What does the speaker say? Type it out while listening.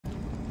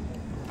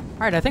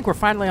Alright, I think we're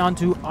finally on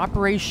to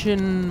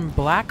Operation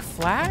Black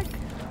Flag.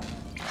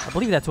 I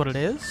believe that's what it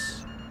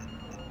is.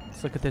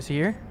 Let's look at this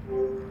here.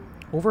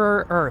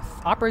 Over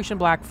Earth. Operation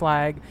Black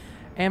Flag.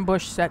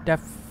 Ambush set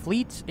def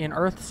fleets in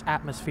Earth's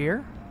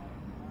atmosphere.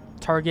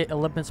 Target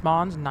Olympus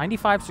Mons.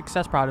 95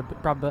 success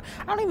probability.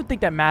 I don't even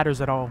think that matters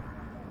at all.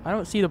 I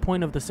don't see the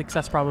point of the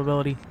success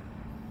probability.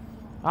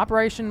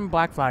 Operation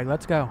Black Flag.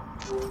 Let's go.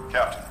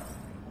 Captain.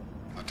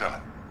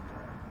 Lieutenant.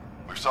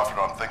 We've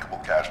suffered unthinkable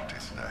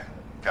casualties today.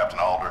 Captain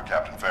Alder,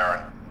 Captain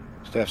Farron.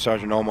 Staff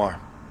Sergeant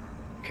Omar.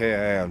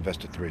 KIA on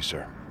Vesta 3,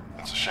 sir.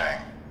 It's a shame.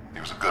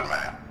 He was a good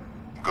man.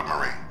 A good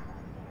Marine.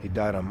 He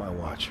died on my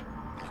watch.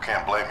 You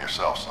can't blame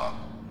yourself, son.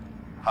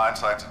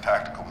 Hindsight's a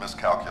tactical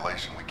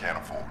miscalculation we can't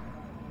afford.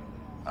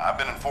 I've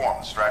been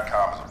informed the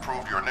STRATCOM has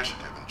approved your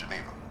initiative in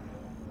Geneva.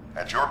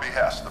 At your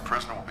behest, the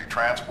prisoner will be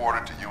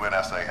transported to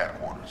UNSA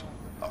headquarters.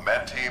 A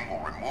med team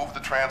will remove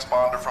the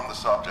transponder from the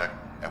subject,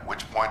 at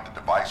which point the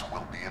device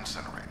will be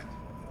incinerated.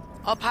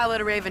 I'll pilot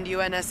a Raven to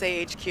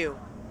UNSA HQ.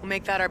 We'll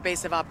make that our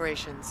base of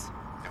operations.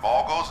 If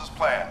all goes as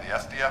planned, the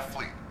SDF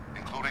fleet,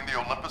 including the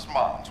Olympus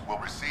Mons, will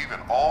receive an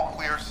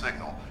all-clear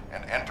signal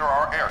and enter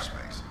our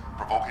airspace,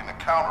 provoking a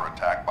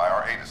counterattack by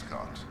our Aegis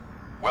guns.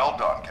 Well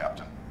done,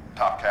 Captain.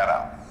 Top Cat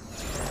out.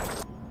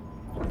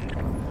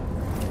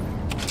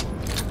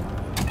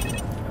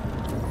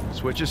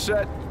 Switch is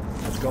set.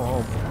 Let's go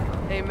home.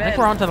 Amen. I think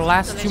we're on to the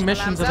last two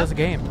missions of this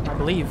game, I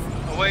believe.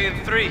 Away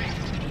in 3,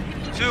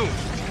 2,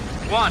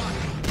 1.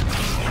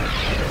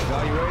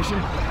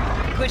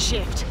 Evaluation. Good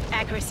shift.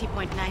 Accuracy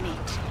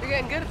 .98. You're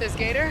getting good at this,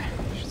 Gator.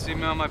 You should see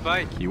me on my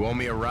bike. You owe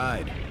me a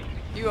ride.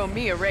 You owe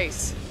me a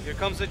race. Here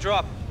comes the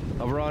drop.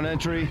 Hover on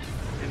entry.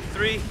 In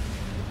 3,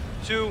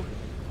 2,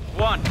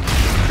 1.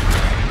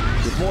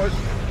 Report.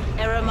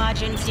 Error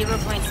margin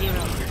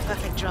 0.0.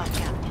 Perfect drop,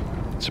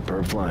 Captain.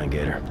 Superb flying,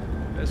 Gator.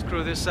 Best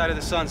crew this side of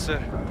the sun, sir.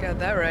 Got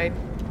that right.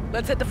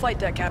 Let's hit the flight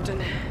deck, Captain.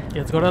 Yeah,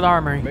 let's go to the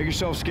armory. Make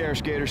yourself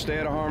scarce, Gator. Stay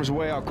out of harm's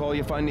way. I'll call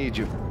you if I need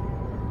you.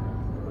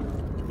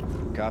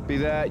 Copy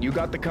that. You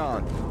got the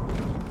con.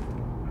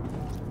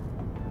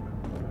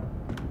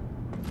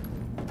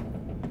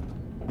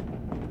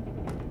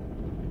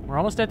 We're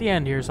almost at the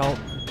end here, Salt.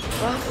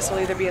 Well, this will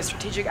either be a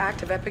strategic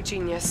act of epic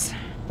genius,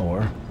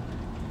 Or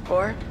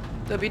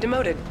they'll be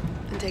demoted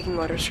and taking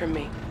orders from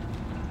me.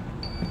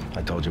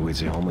 I told you we'd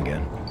see home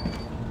again.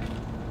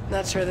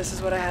 Not sure this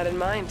is what I had in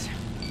mind.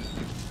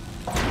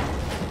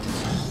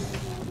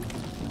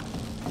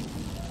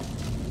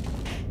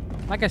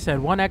 Like I said,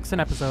 1x an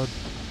episode.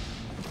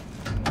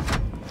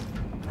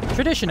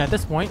 Tradition at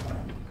this point.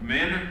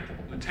 Commander,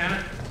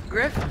 Lieutenant,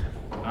 Griff,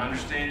 I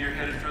understand you're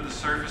headed for the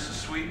surface of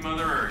sweet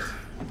Mother Earth.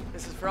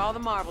 this is for all the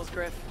marbles,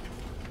 Griff.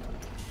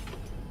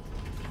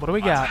 What do we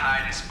Lots got? of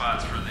hiding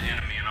spots for the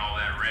enemy and all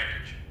that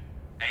wreckage.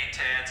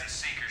 ATADs and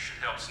Seekers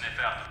should help sniff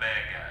out the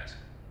bad guys.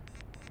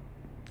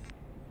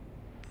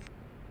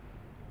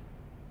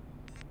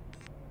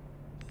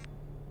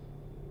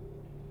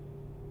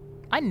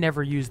 I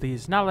never use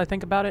these. Now that I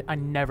think about it, I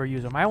never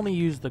use them. I only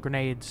use the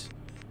grenades.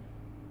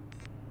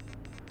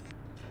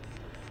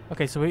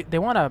 Okay, so they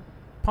want a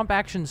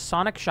pump-action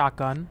sonic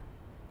shotgun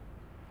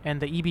and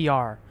the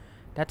EBR.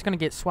 That's going to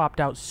get swapped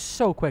out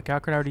so quick, I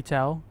can already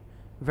tell.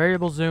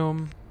 Variable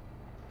zoom.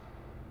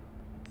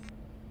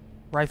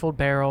 Rifled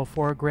barrel,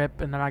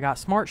 foregrip, and then I got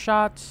smart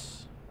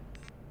shots.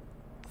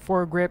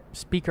 Foregrip,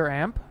 speaker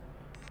amp.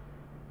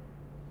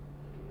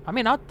 I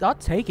mean, I'll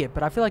take it,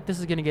 but I feel like this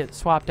is going to get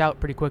swapped out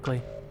pretty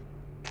quickly.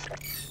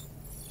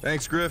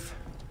 Thanks, Griff.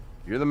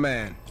 You're the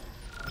man.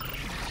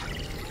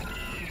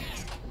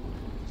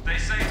 Stay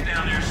safe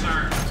down there,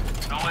 sir.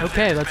 Don't let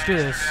Okay, that let's do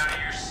this. bastard out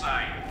of your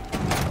sight.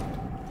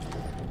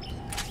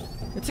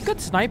 It's a good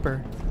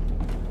sniper,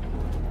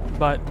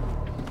 but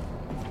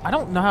I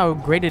don't know how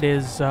great it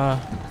is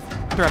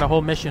throughout a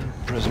whole mission.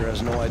 Prisoner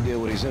has no idea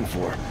what he's in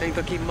for. Think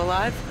they'll keep him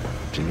alive?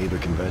 Geneva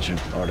Convention,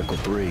 Article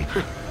 3.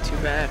 Too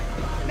bad.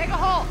 Make a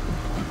hole!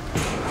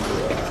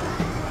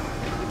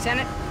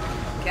 Lieutenant,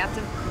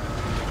 Captain,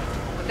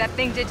 what that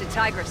thing did to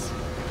Tigress,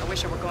 I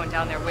wish I were going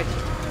down there with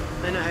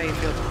you. I know how you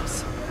feel,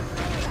 boss.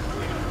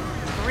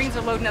 Marines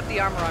are loading up the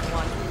armor on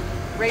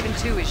one. Raven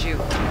 2 is you.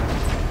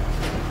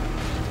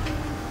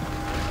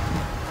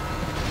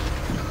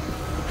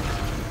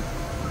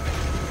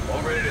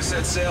 All ready to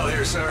set sail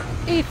here, sir.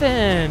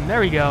 Ethan! There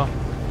we go.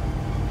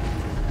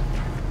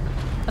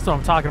 That's what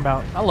I'm talking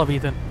about. I love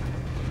Ethan.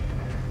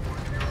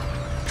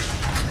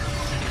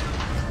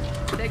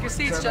 Take your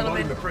seats, Sir,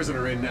 gentlemen. the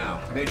prisoner in now.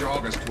 Major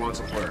August wants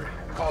a word.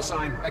 Call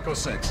sign, Echo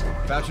 6.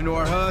 Patch into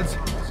our HUDs.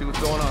 See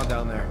what's going on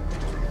down there.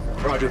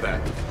 Roger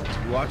that.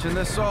 You watching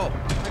this, Salt?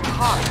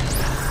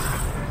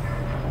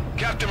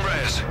 Captain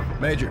Reyes.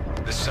 Major.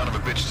 This son of a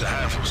bitch is a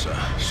handful, sir.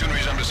 Sooner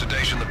he's under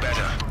sedation, the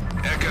better.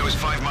 Echo is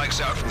 5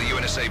 mics out from the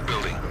UNSA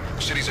building.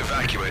 City's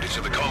evacuated,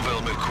 so the convoy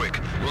will move quick.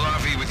 We'll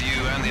RV with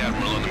you and the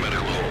Admiral on the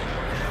medical hall.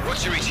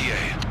 What's your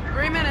ETA?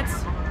 3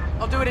 minutes.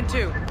 I'll do it in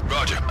 2.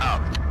 Roger,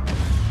 out.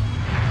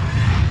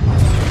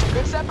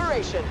 Good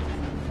separation.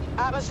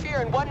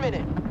 Atmosphere in 1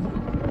 minute.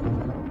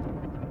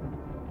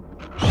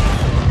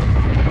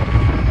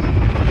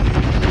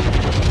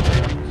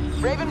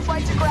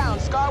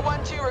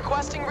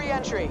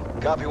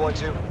 entry. Copy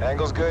 1-2.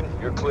 Angle's good.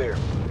 You're clear.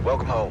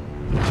 Welcome home.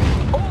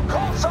 All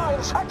call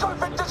signs. Echo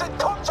Victor's in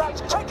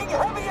contact. Taking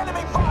heavy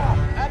enemy fire.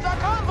 That's our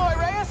convoy,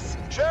 Reyes.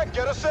 Check.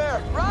 Get us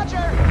there. Roger.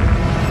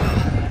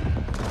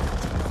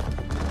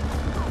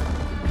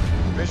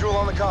 Visual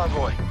on the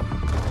convoy.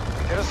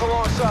 Get us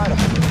alongside him.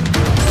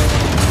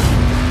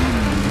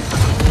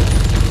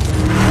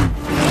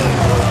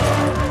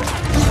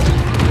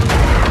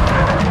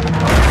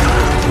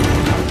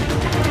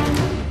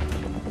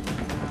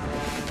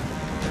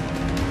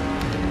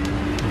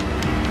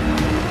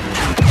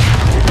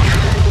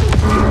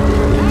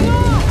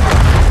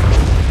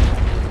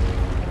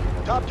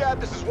 Top Cat,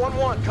 this is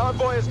 1-1.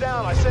 Convoy is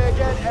down. I say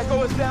again,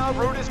 Echo is down.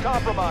 Route is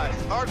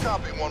compromised. Hard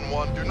copy,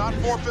 1-1. Do not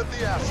forfeit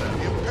the asset.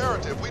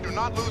 Imperative we do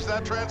not lose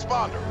that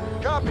transponder.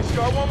 Copy.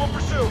 Star 1 will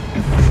pursue.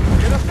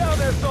 Get us down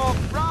there, Saul.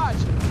 Raj.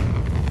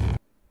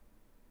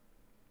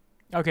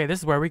 Okay, this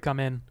is where we come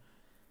in.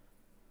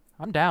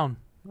 I'm down.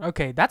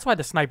 Okay, that's why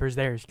the sniper's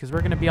there, because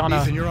we're gonna be on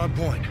Ethan, you're on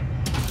point.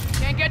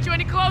 Can't get you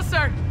any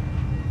closer.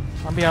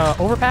 on the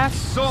overpass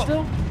Saul,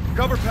 still.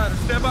 cover pattern.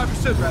 Stand by for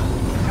sit rep.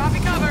 Copy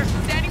cover.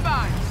 Standing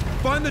by.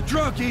 Find the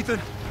drunk, Ethan.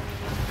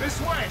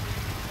 This way.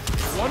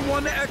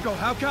 1-1 to Echo.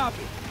 How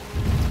copy?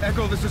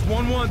 Echo, this is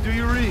 1-1. Do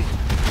you read?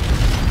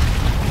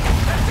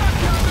 That's not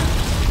coming.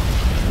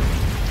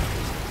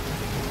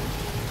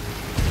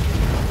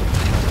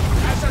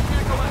 Asset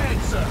vehicle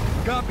ahead, sir.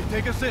 Copy.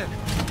 Take us in.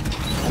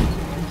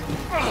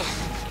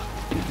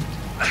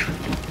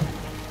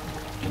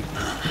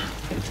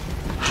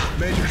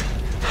 Major,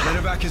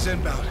 medevac is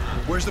inbound.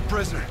 Where's the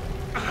prisoner?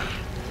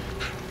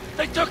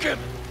 They took him.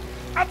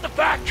 Out the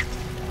back.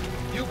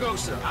 You go,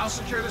 sir. I'll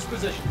secure this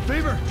position.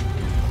 Fever,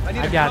 I need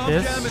I a got calm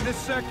this. jam in this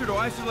sector to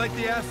isolate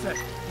the asset.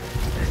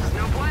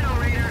 No bueno,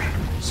 Raider.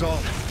 Saul,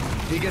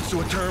 he gets to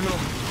a terminal,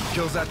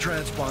 kills that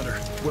transponder.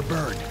 We're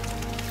burned.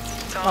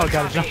 Oh,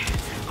 gotta jump.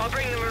 I'll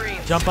bring the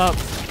Marines. Jump up.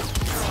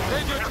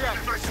 Head your jet.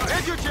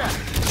 Head your jet.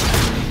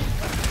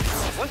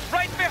 One's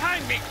right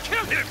behind me.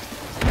 Kill him.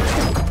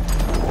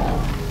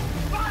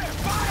 Fire!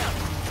 Fire!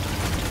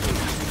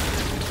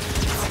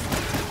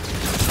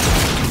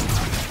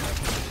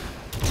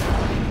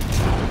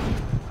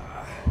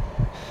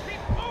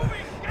 Keep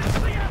moving. Get to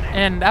the annex.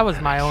 And that was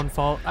my own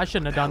fault. I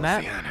shouldn't have done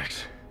that. The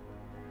annex.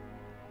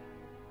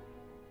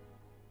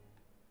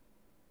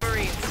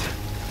 Marines.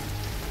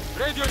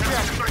 Head your jet.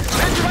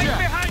 Head your right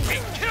behind me.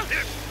 Kill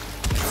him.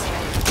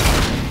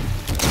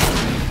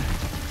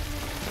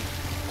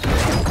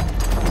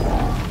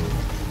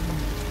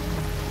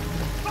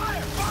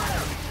 Fire!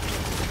 Fire!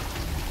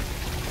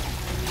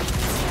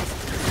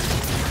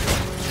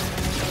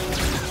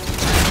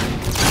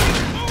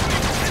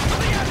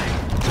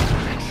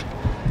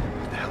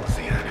 What the hell is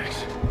the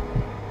annex?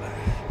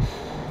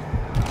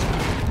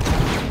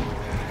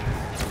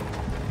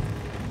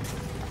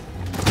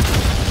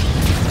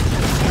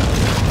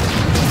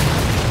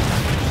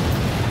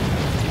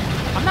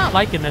 I'm not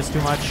liking this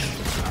too much.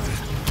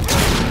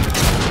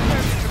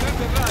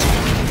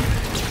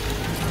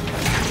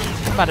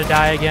 I'm about to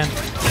die again.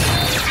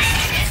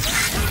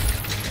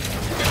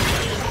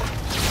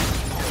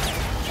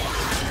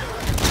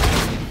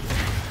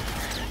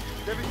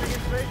 Everything in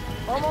space?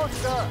 Almost,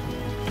 sir.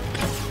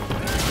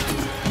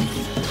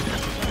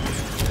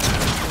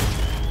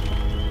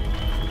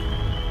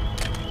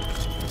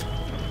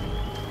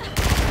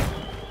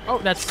 Oh,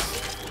 that's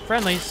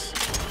friendlies.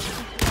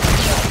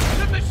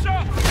 Get the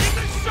shot! Get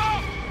the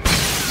shot!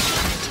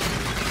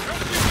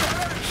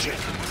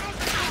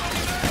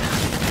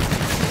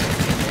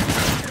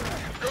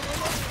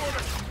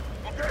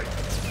 Okay.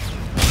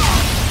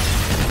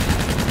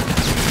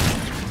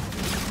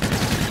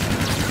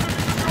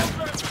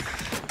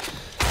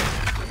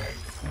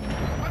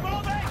 I'm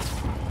all there.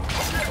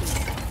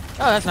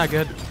 Oh, that's not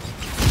good.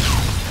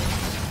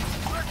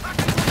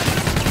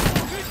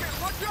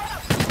 Watch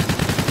out!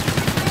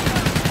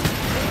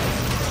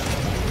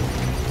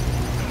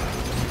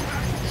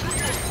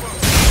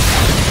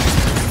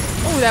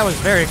 Oh, that was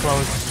very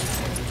close.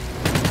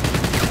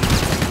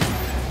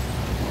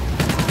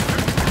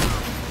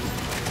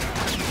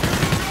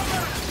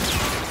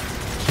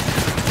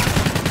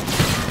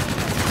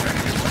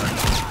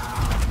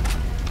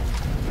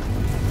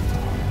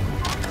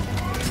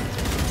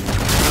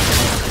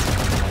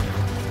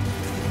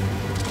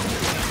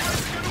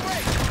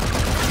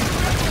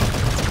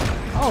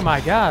 Oh my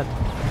god.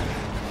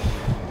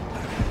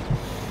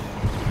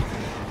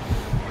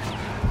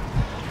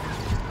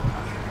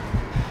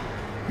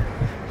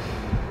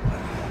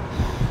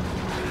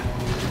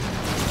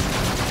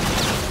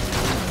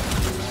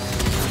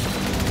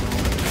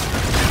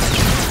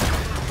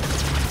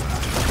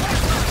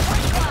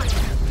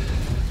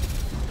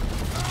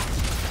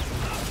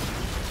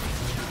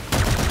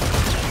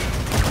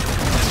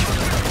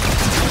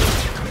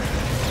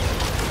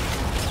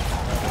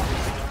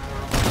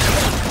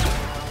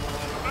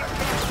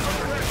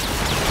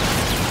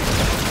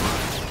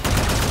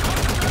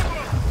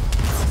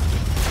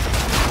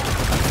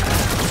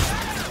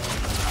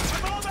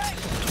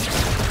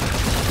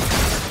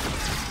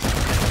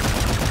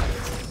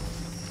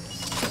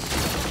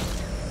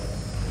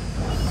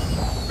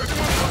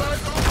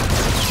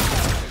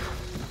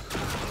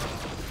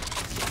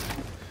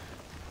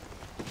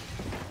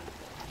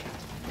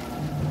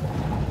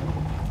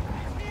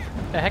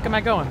 The heck am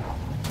I going?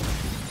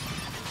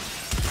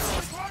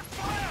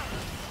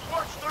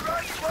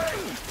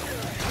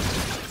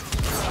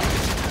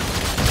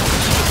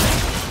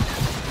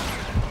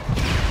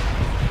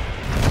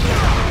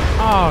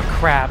 Oh,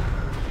 crap.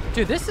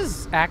 Dude, this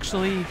is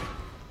actually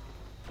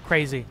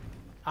crazy.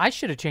 I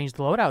should have changed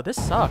the loadout.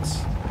 This sucks.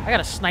 I got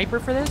a sniper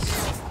for this?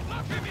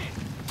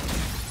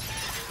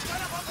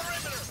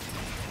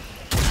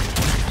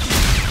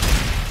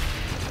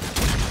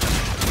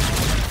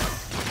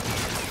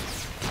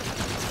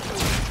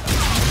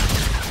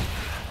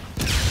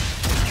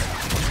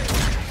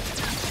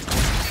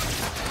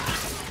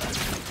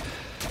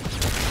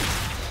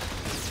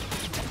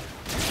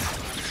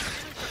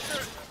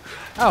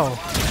 Oh.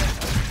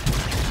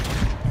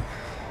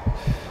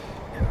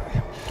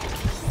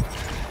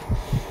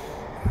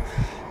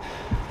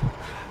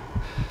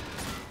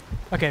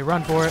 Okay,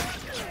 run for it.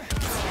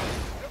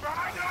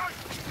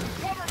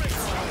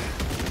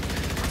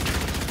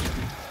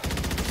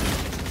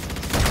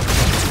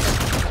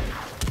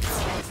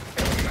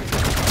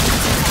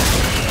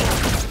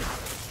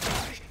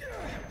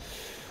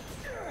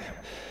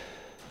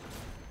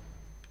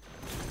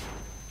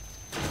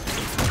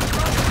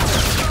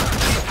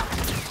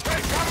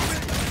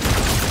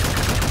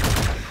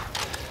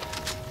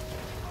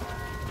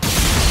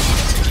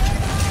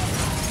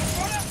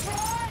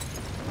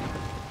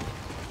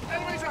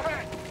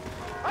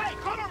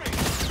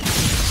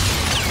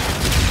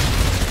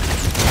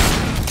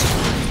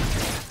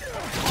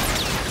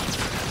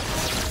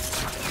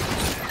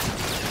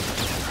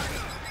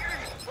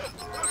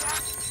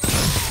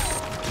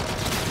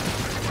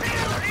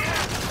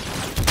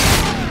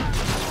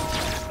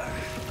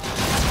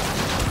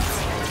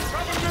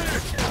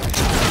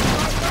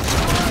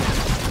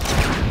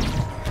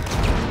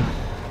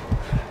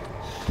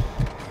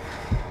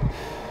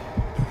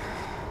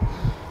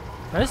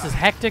 This is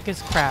hectic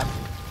as crap.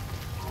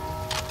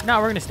 No,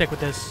 we're gonna stick with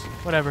this.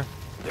 Whatever.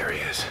 There he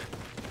is.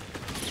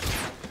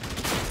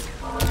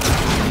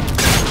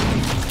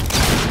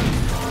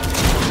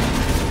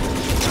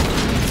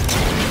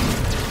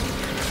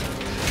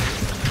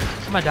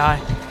 I'm gonna die.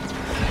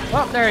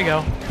 Oh, there you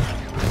go.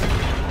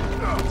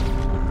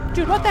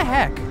 Dude, what the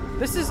heck?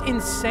 This is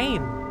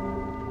insane.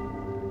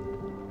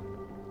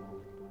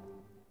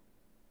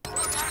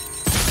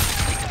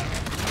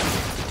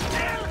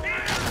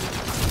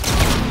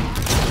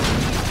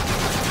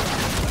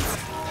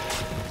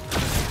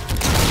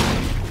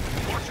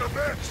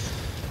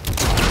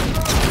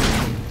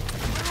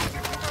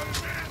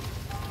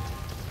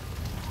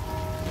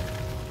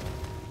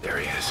 There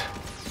he is.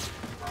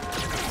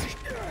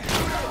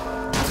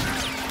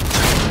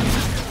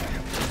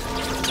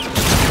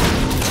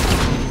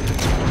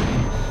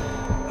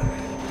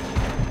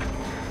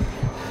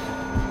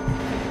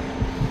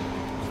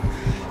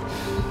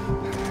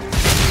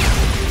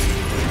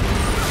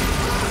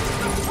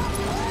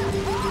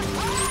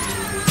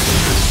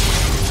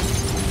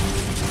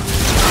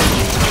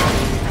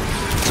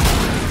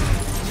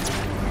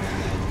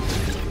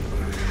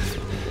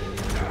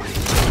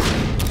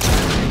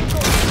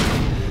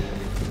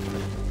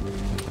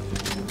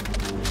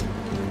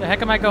 The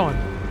heck am I going?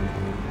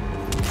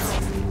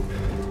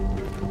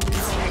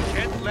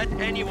 Can't let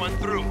anyone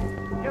through.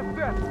 Yes,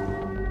 sir.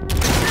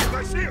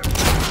 I see it.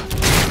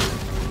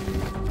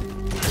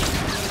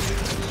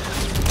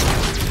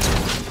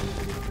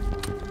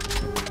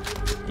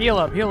 Heal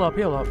up, heal up,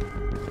 heal up.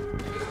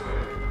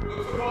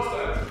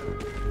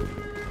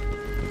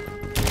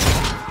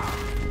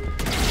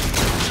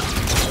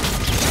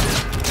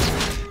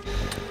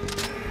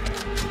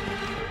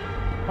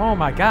 Oh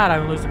my god,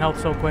 I'm losing health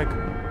so quick.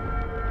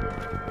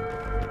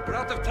 We're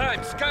out of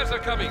time. Scars are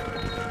coming.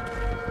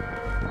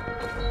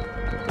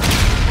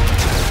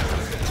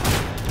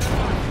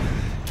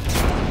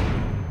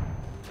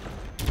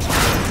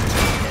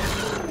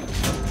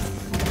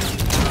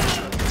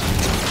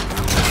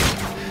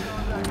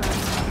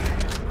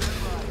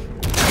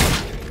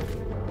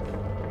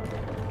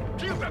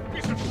 Kill that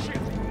piece of shit.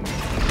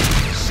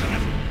 Son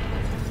of...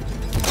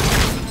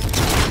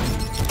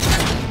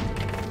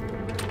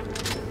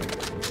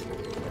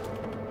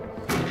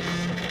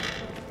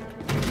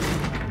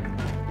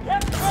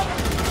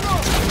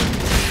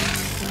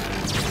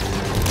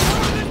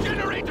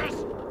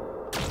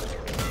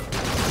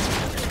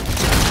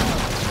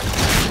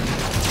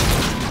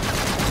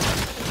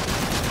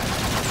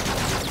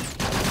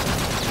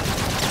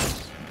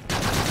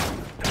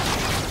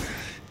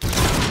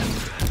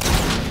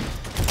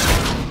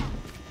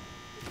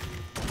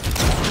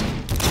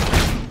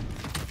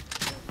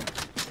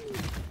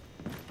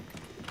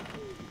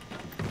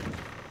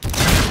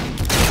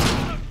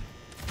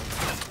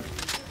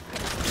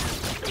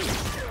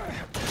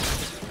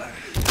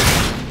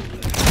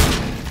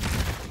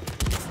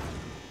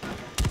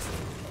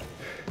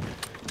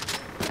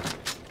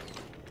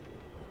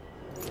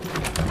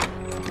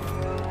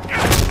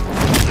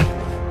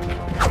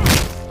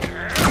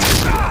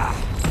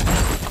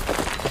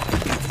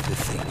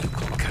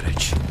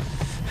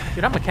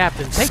 Dude, I'm a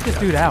captain. Take this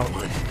dude out.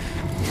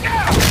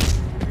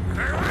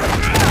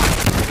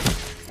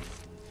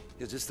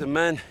 You're just a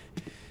man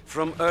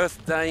from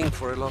Earth dying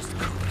for a lost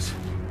cause.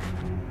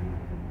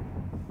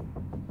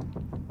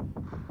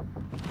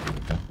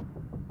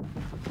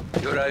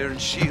 Your iron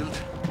shield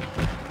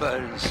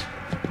burns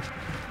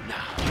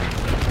now.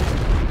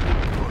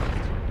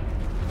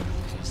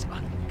 It is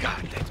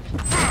unguarded.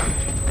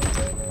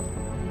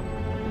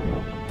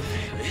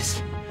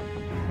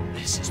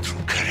 This is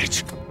true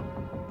courage.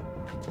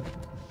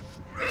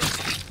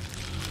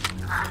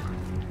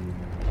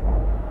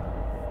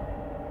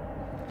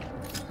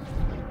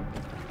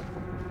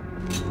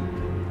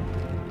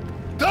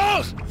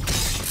 Those!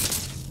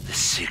 The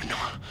signal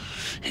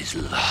is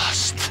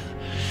lost.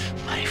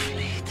 My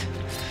fleet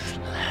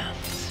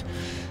lands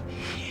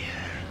here.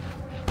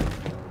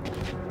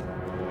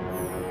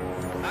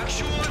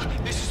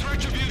 Actual, this is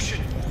Retribution.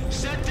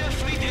 Center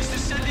fleet is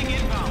descending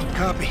inbound.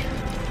 Copy.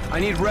 I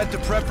need Red to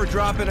prep for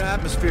drop into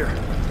atmosphere.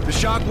 The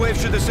shockwave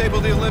should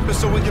disable the Olympus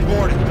so we can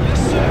board it.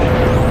 Yes,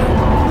 sir.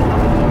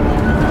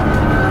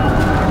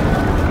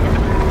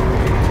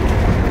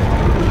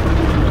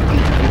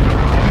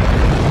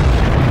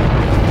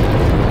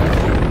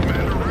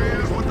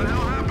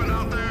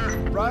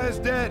 Reyes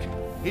dead.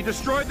 He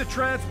destroyed the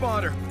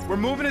transponder. We're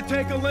moving to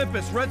take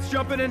Olympus. Red's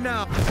jumping in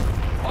now.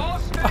 All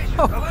stations,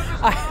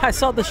 I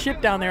saw the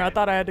ship down there. I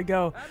thought I had to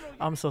go.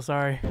 I'm so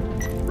sorry.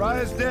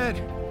 Reyes dead.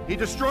 He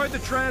destroyed the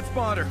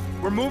transponder.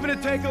 We're moving to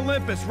take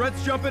Olympus.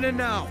 Red's jumping in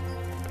now.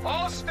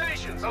 All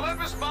stations,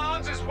 Olympus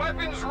Mons is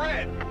weapons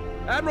red.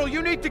 Admiral,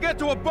 you need to get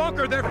to a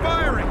bunker. They're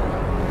firing.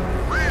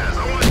 Reyes,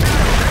 I want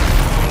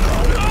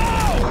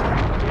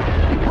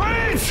No!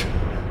 Reyes!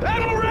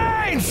 Admiral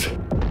Reyes!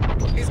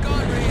 He's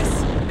gone,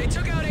 Reyes. They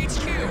took out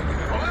HQ.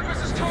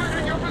 Olympus is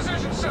targeting your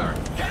position, sir.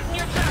 Get in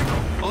your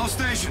tackle. All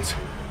stations.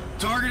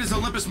 Target is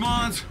Olympus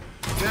Mons.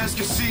 Task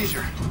is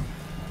seizure.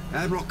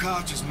 Admiral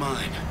Koch is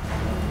mine.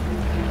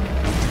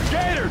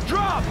 Gator,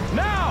 drop!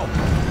 Now!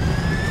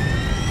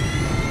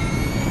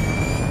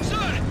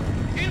 Sir,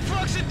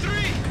 influx in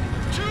 3,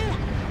 2,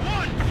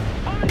 1.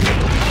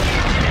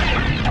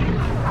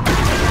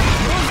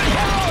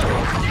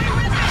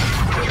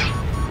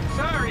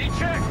 Sir,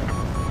 eject.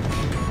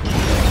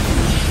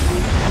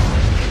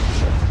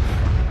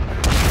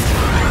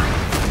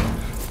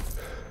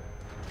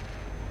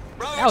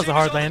 That was a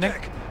hard landing.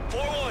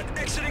 4-1,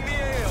 exiting the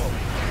AO.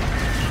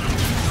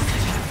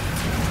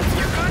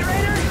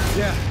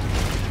 Yeah.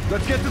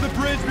 Let's get to the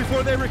bridge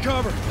before they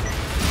recover.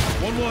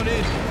 1-1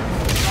 in.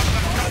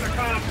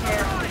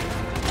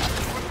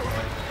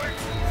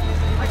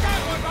 I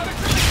got one, brother.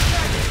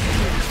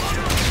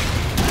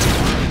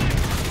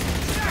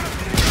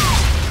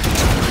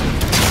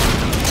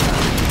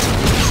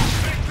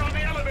 On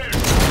the elevator.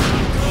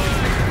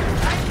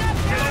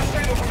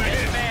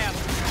 Yes, ma'am.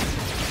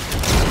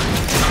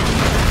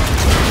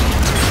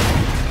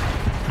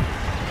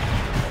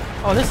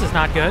 Oh, this is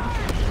not good.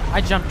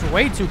 I jumped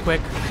way too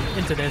quick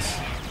into this.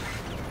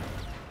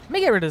 Let me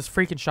get rid of this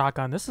freaking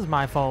shotgun. This is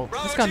my fault.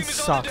 This gun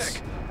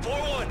sucks.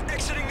 4-1,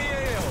 exiting the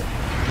AO.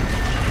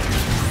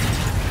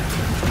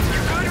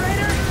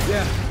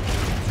 Yeah.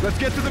 Let's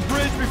get to the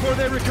bridge before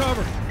they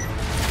recover.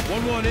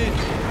 1-1 in.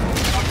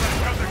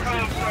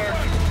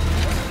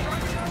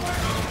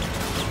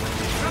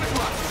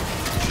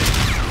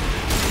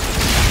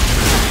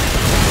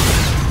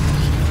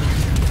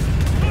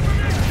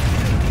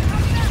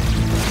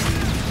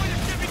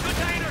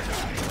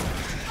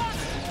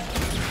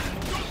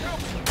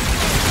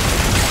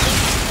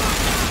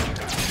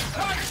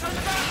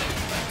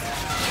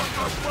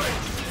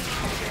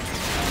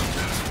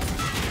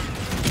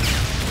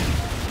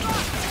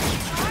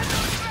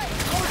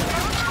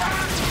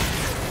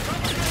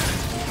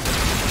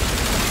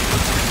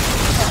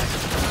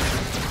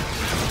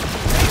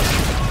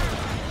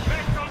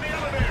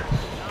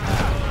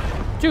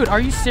 Dude,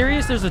 are you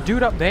serious? There's a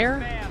dude up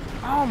there?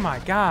 Oh my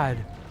god.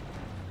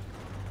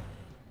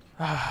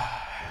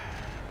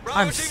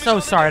 I'm so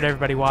sorry to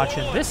everybody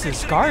watching. This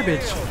is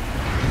garbage.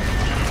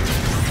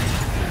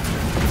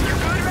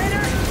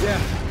 Yeah.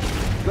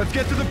 Let's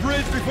get to the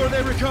bridge before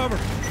they recover.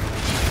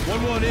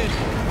 1-1 in.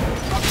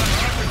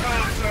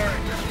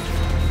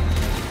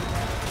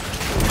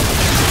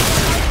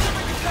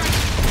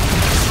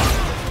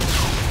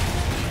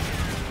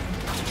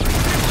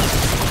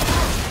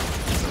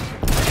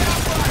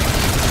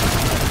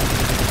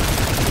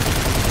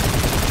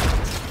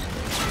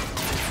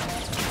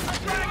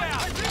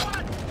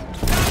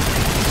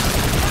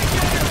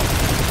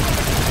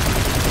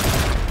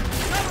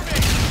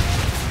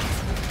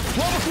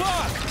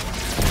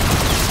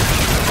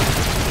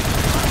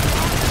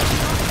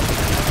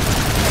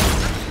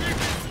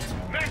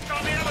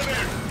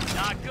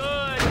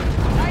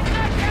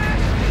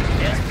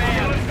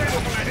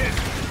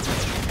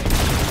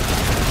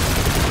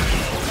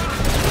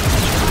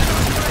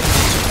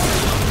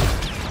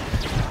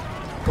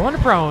 Going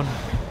to prone.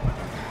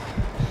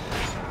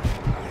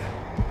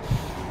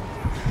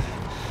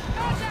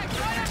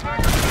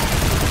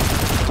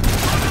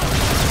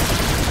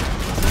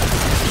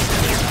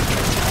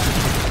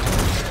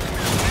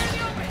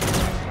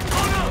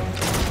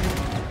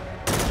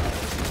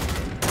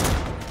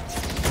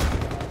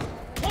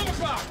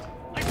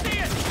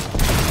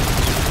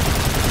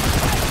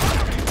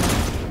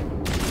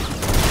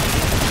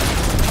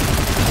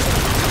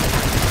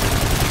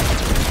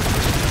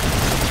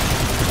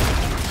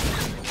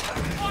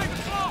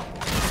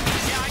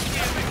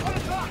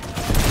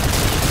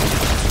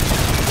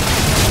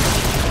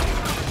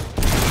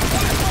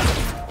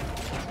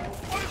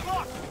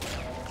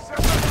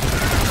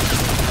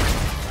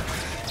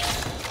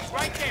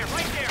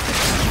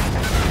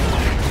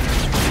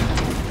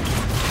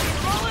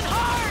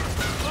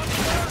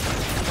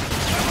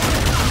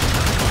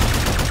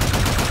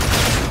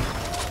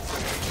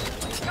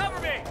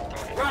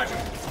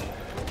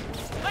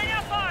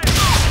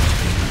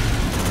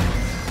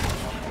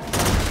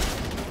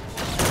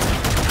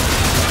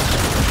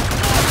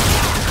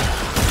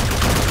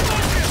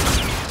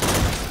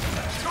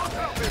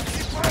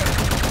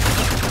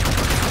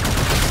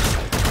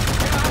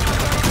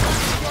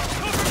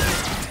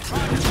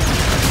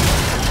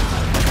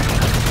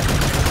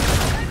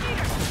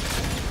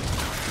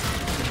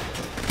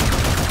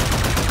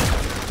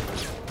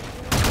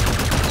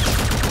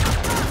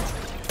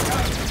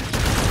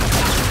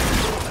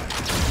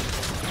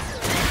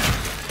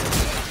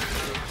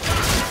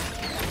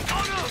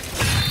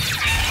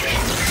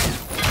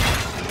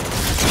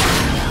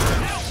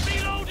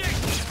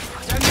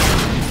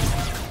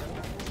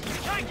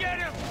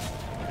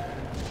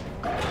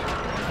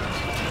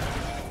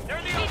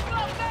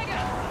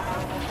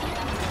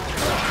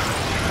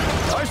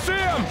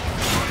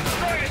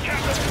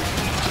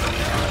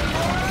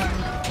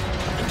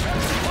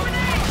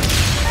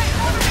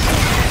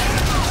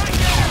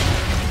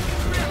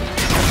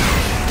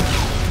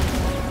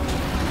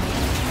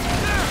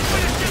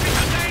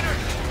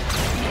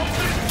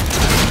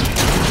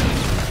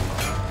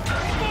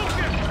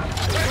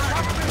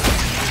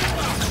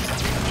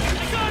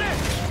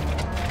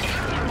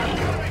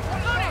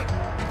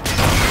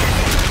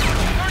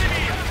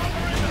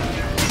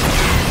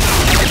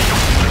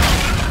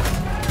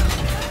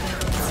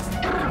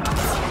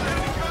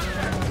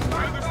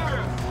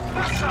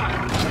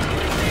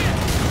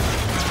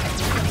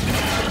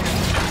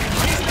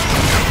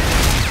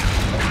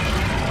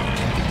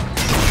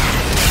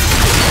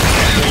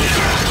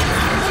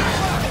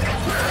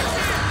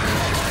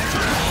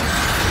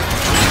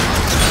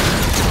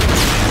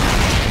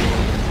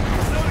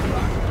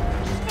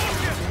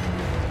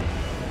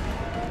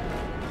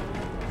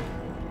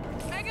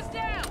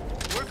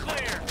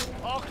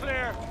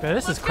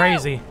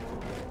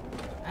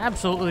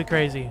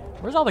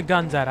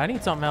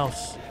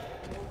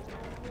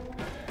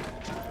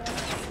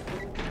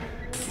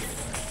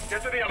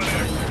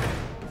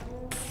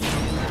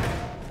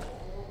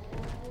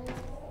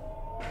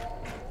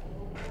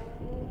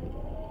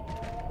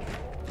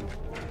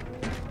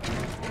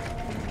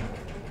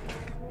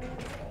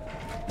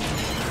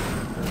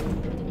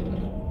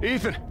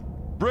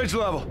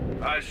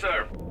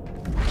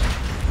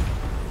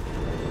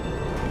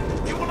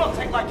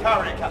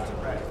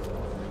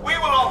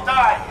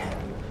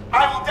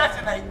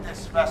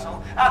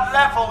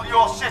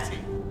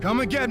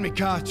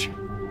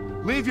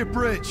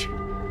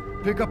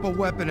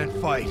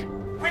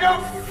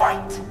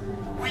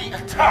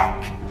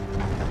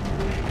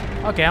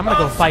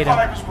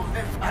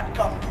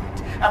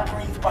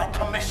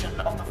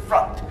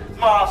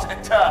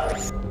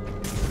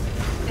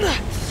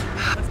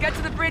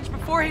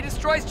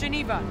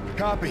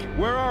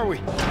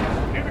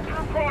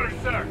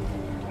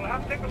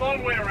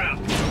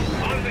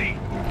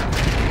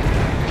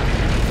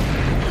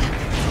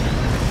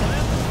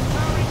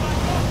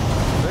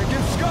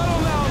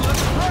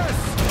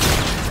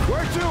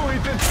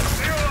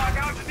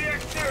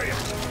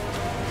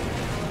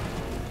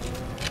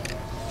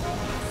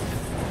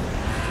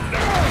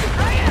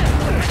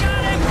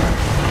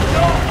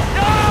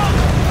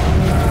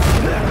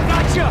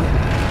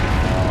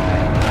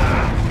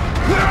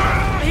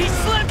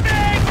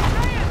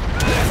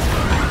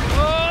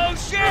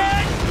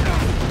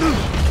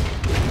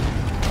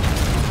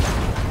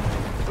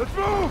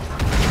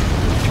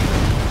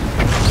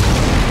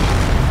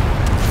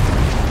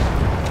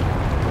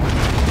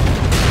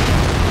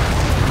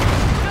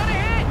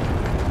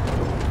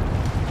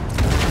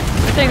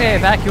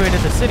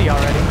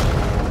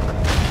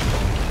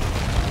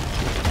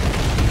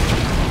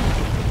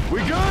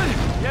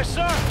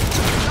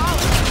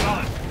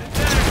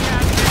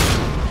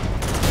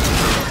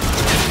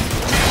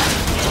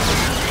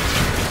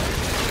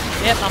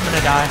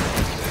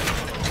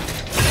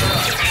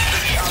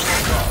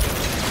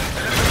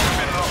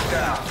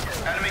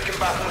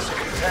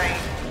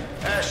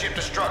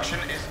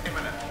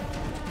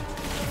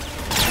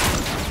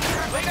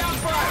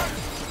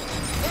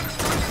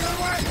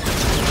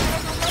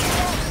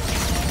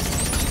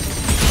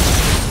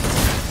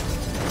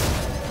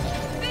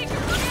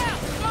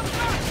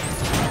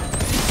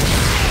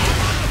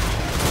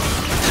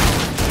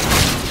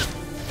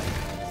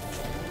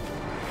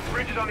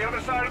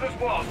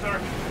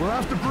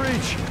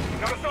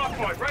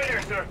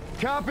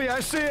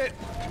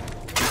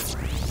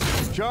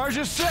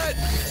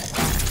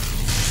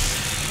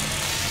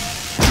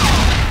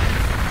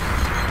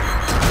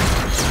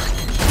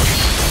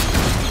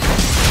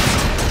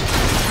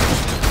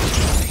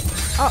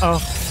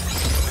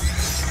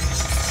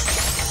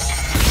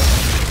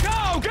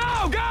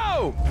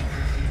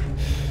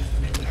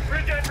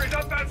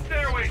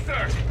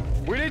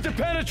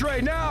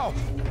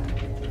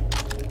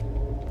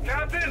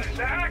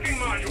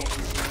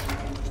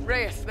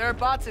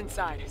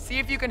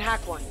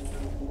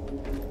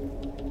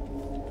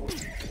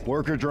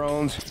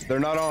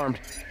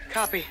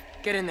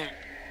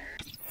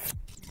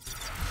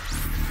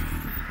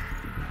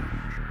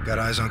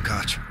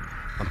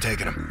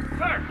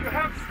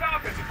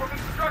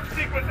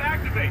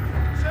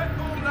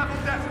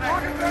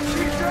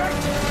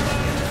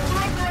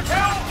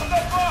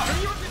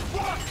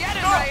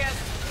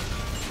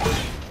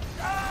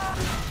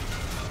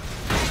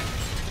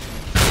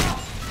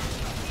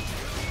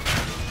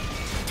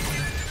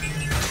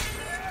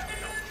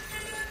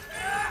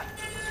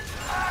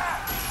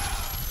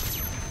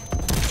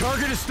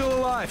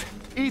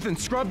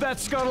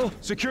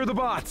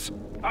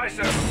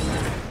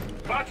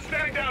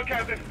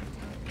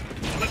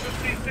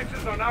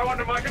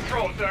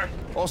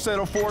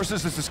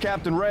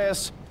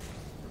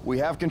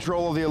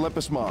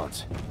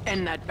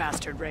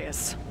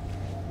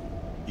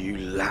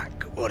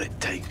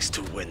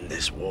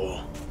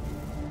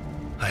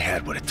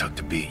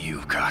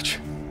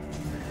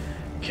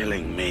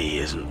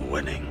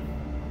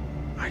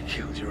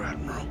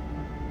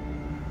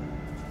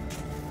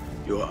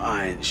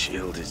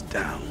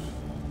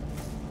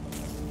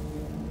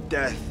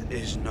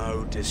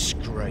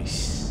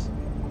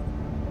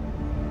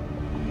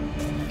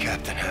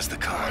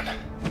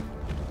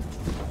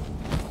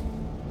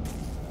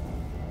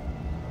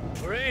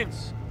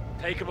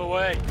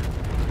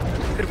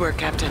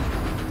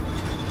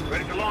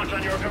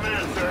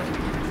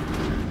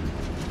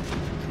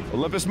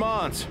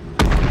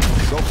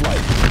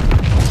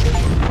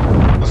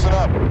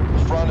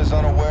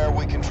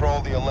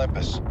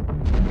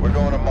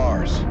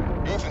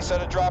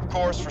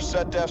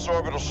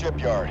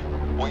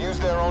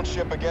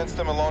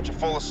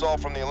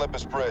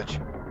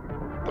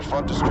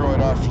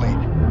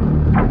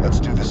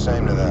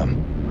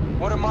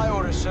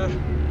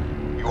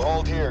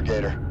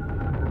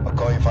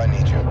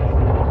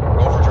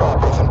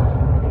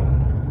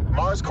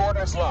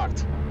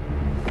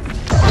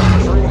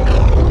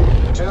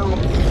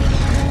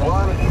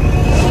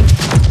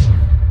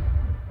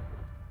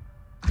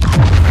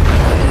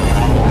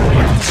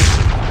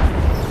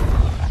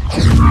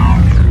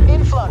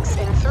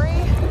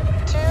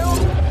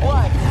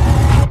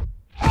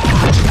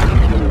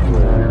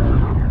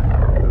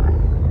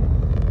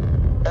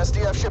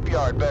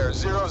 Vanguard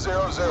bears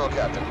 000,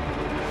 Captain.